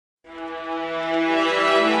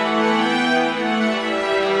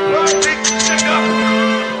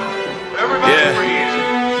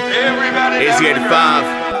AZ-85,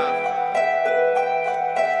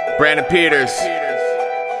 Brandon Peters,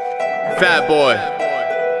 Fat Boy,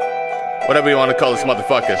 whatever you want to call this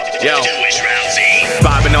motherfucker. Yo.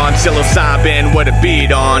 Vibing on psilocybin with a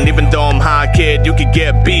beat on. Even though I'm high, kid, you could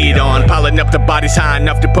get beat on. Piling up the bodies high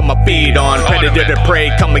enough to put my feet on. Predator to prey,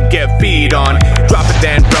 come and get feed on. Drop it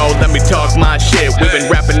then, bro, let me talk my shit. We've been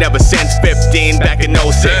rapping ever since 15, back in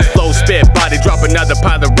 06. Flow spit, body drop another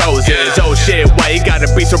pile of roses. Oh shit, why you gotta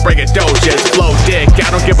be so braggadocious? Flow dick, I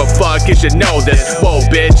don't give a fuck, you should know this. Whoa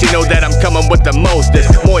bitch, you know that I'm coming with the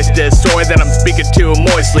mostest. Moistest, sorry that I'm speaking too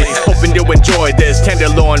moistly. Hoping you enjoy this,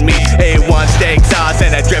 tenderloin meat. A1 steak sauce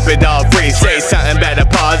and I drip it all free. Say something better,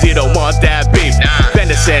 pause, you don't want that beef.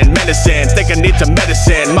 Venison, medicine, think I need some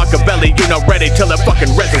medicine. Machiavelli, you not ready till I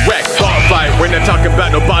fucking resurrect. Bar fight, we're not talking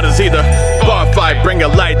about no bottles either. Bar fight, bring a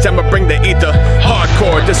light, I'ma bring the ether.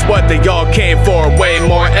 Hardcore, this what they all came for. Way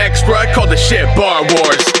more extra, call the shit Bar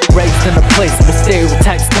Wars. Raised in a place where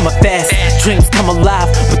stereotypes come fast, dreams come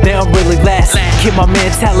alive, but they don't really last. Keep my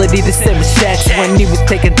mentality the same as Shaq's when he was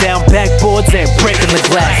taking down backboards and breaking the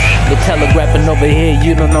glass. The telegraphing over here,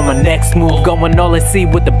 you don't know my next move. Going all and see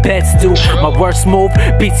what the bets do. My worst move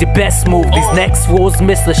beats your best move. These next fools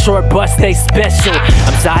miss the short but stay special.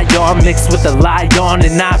 I'm Zion mixed with the lion,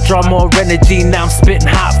 and I draw more energy. Now I'm spitting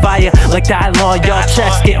hot fire like Dylon. Y'all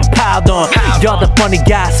tracks getting piled on. Y'all the funny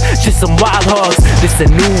guys, just some wild hogs. This a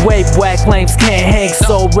new wave, whack lames can't hang.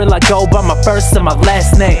 So real I go by my first and my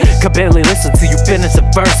last name. Could barely listen till you finish a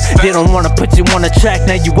verse. They don't wanna put you on a track,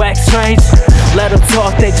 now you act strange. Let them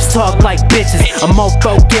talk, they just talk like bitches. I'm more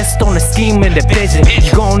focused on the scheme and the vision.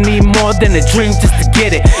 You gon' need more than a dream just to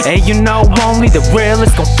get it. And you know only the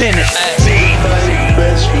realest gon' finish. 5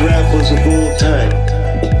 best rappers of all time.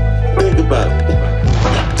 Think about it.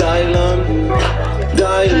 Dylan,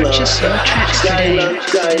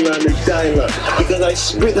 because I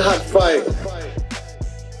spit hot fire.